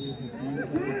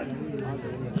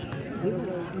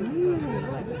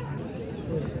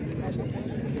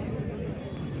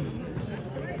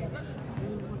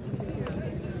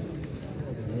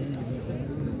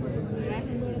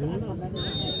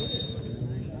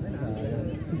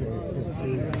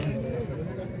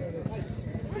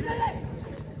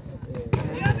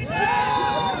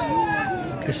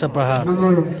 Krishna प्रहार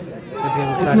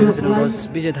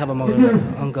विजय थापा मगर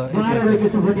अङ्क रहेको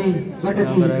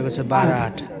छ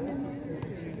 12-8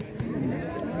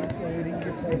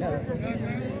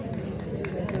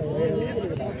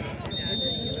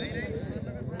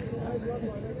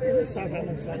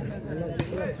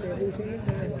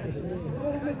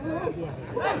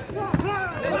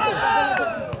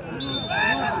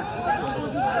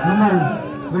 नम्बर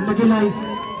गण्डकीलाई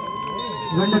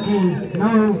गण्डकी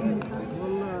 9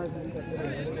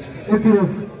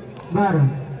 APF 12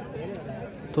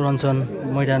 तुरन्चन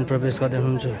मैदान प्रवेश गर्दै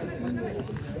हुनुहुन्छ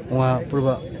उहाँ पूर्व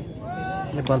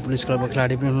नेपाल पुलिस क्लबको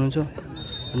खेलाडी पनि हुनुहुन्छ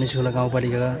निस्खोला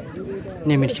गाउँपालिकाका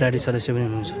नियमित खेलाडी सदस्य पनि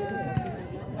हुनुहुन्छ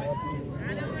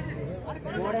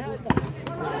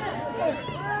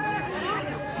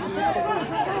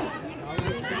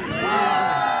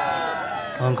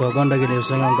अङ्क गण्डकीले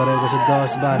उसँग अङ्क रहेको छ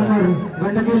 10-12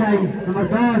 गण्डकीलाई number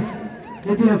 10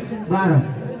 APF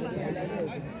 12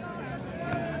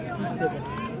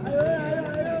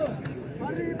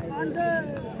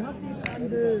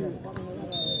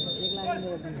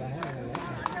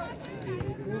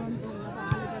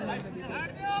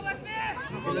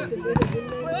 number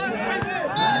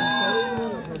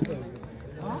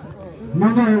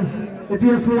number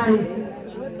APF fly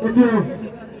APF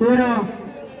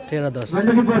 13-10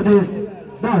 Gandaki प्रदेश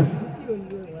 10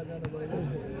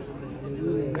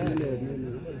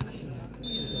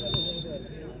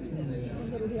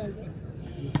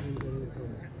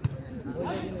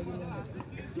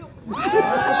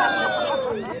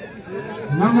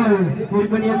 नंबर फिर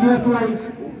पनि APF fly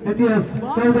APF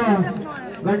 14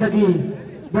 Gandaki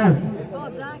 10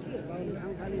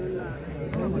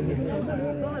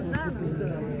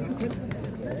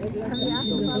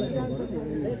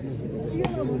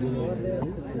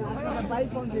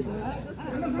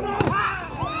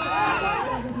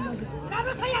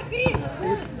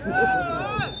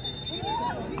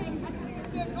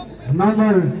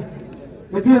 number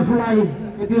APF fly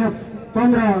APF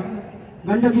 15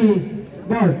 Gandaki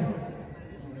 10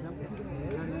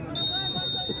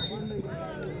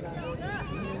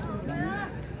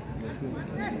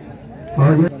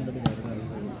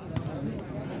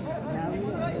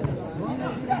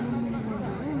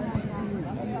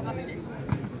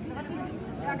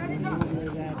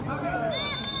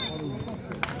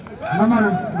 number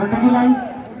गण्डकीलाई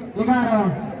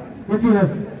 11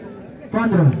 APF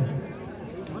 15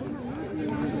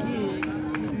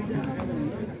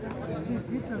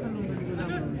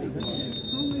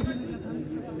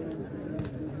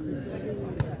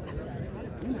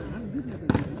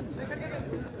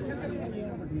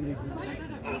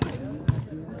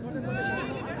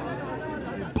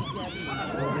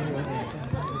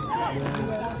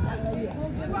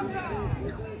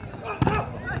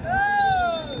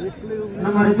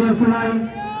 number APF fly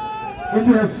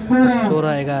APF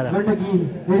 16-11 Gandaki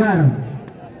 11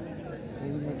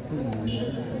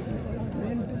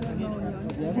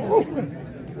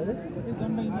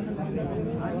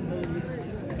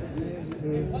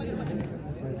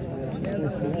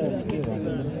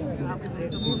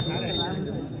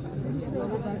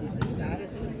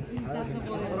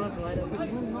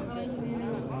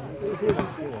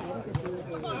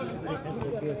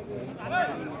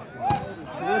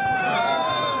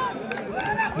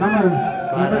 number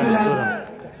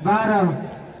 12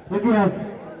 APF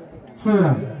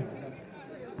 16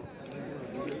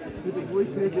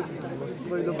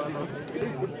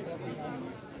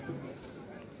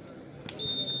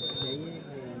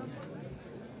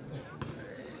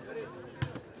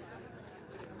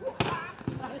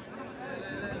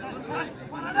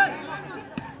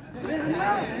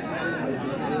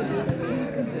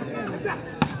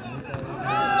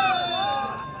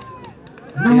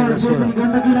 number 16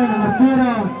 गण्डकीलाई number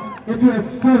 13 APF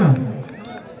 16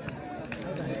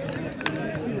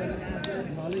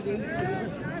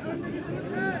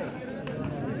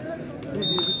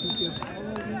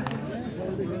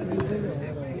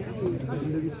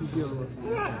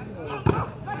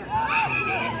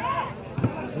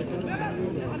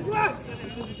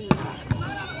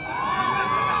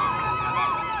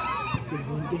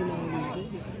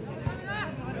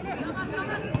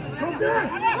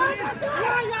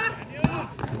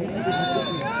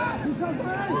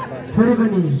 फेरि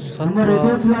पनि number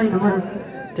APF fly number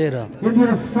 13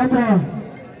 APF 17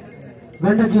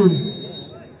 Gandaki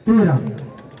 13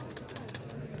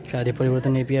 खेलाडी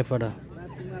परिवर्तन APF बाट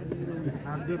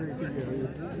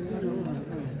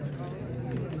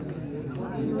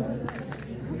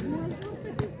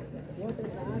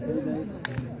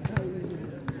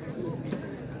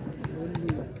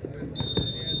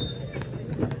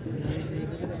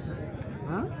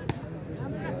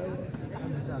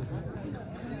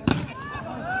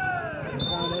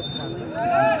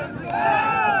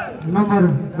number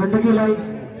गण्डकीलाई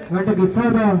Gandaki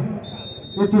 14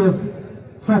 APF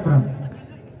 17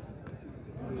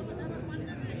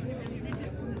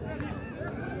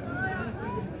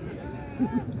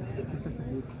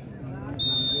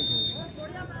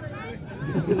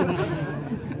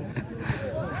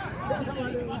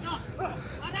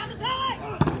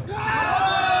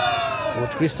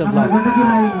 उत्कृष्ट block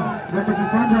गण्डकीलाई Gandaki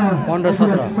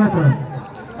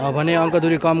 15-17 भने अङ्क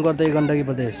दूरी कम गर्दै गण्डकी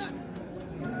प्रदेश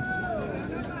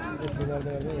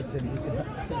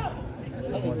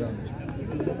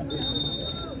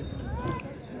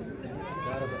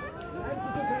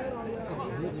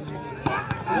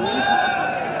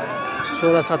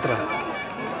सोह्र 17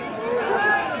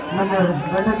 नंबर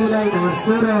गण्डकीलाई नंबर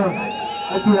 16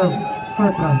 APF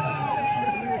 17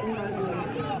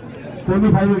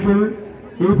 सेमिफाइनल खेल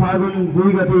यही फागुन 2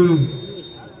 गते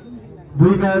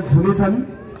 2 म्याच हुनेछन्।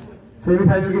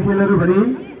 सेमिफाइनलका खेलहरू भने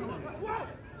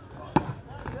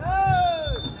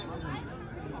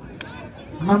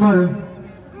नंबर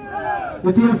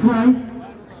APF फ्लाई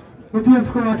एपीएफ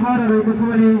को 18 रहेको छ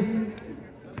भने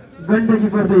गण्डकी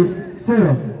प्रदेश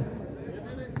 0।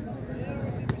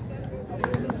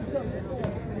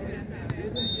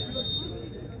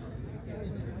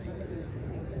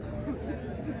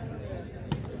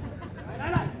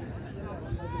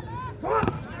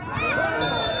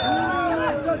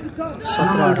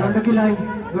 गण्डकीलाई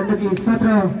Gandaki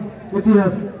 17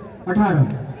 APF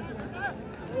 18।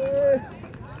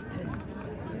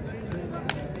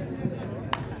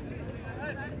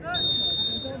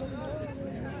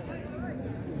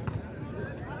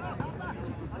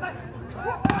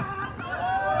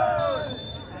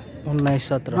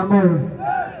 Number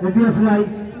एपीएफलाई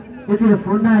APF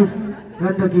 19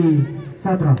 Gandaki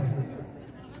 17।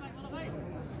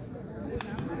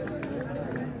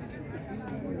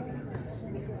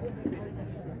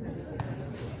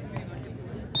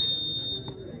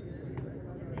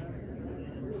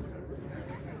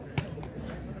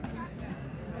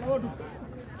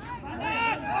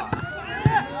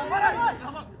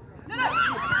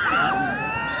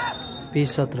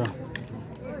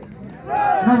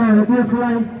 Number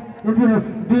एपीएफलाई APF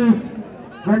 20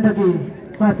 Gandaki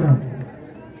 17।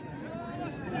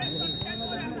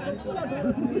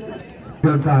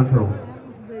 चाहन्छौँ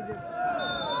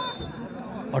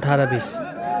 18-20।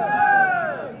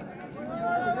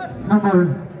 Number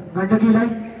गण्डकीलाई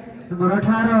number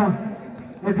 18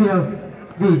 APF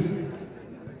 20।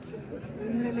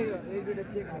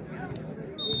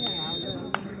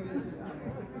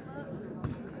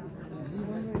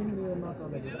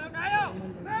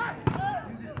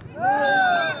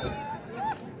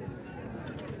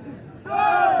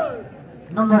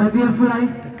 Number एपीएफलाई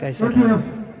APF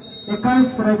 21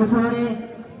 रहेको छ भने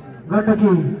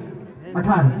गण्डकी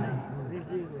 18।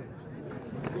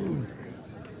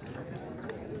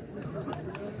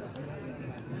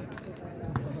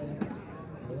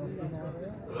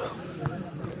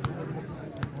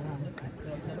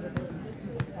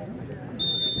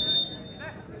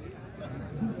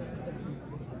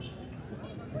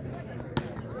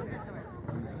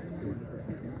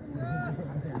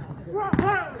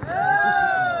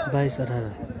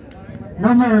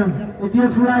 नम्बर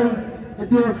एपीएफलाई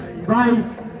एपीएफ 22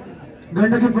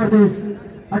 गण्डकी प्रदेश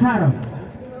 18।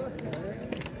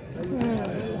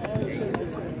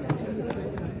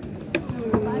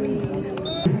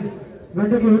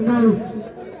 गण्डकी 19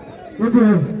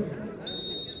 एपीएफ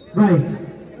 22।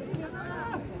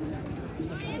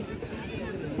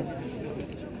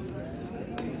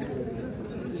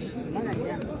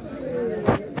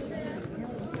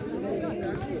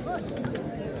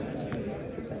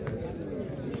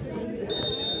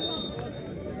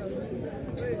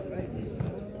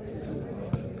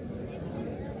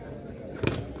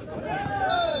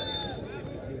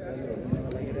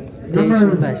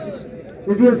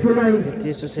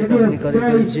 त्यस्तो सेटअप पनि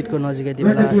गरेको जितको नजिकै त्यो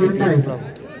बेला एपीएफ क्लब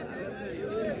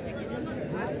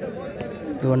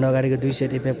योभन्दा अगाडिको 2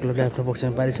 सेट एपीएफ क्लबले आफ्नो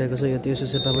पक्षमा पारिसकेको छ। यो तेस्रो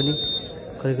सेटमा पनि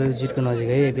करिब जितको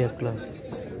नजिकै एपीएफ क्लब।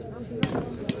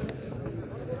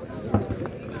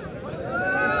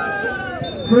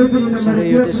 सँगै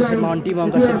यो तेस्रो सेटमा अन्तिम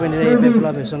अङ्क सेट पनि एपीएफ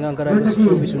क्लबहरूसँग अङ्क रहेको छ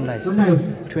 24-19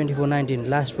 24-19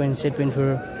 last point set point for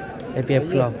APF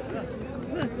club.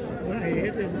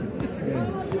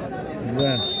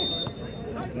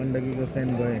 गण्डकीको fan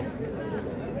गए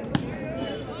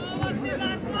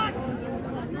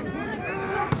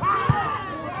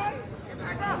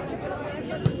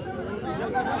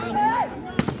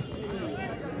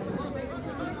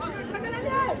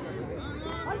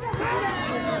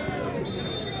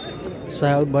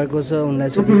आउट भएको छ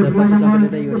 1925 अङ्क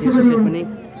लिँदै यो तेस्रो सेट पनि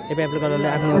एपीएफ क्लबले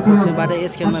आफ्नो पक्षबाट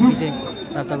यस खेलमा विजय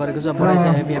प्राप्त गरेको छ। बढाइ छ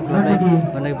एपीएफ क्लबलाई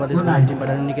गण्डकी प्रदेश टिमबाट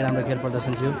निकै राम्रो खेल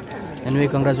प्रदर्शन थियो। Anyway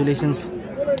congratulations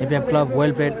APF club,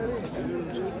 well played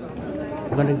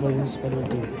Gandaki प्रदेश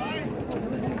टिम।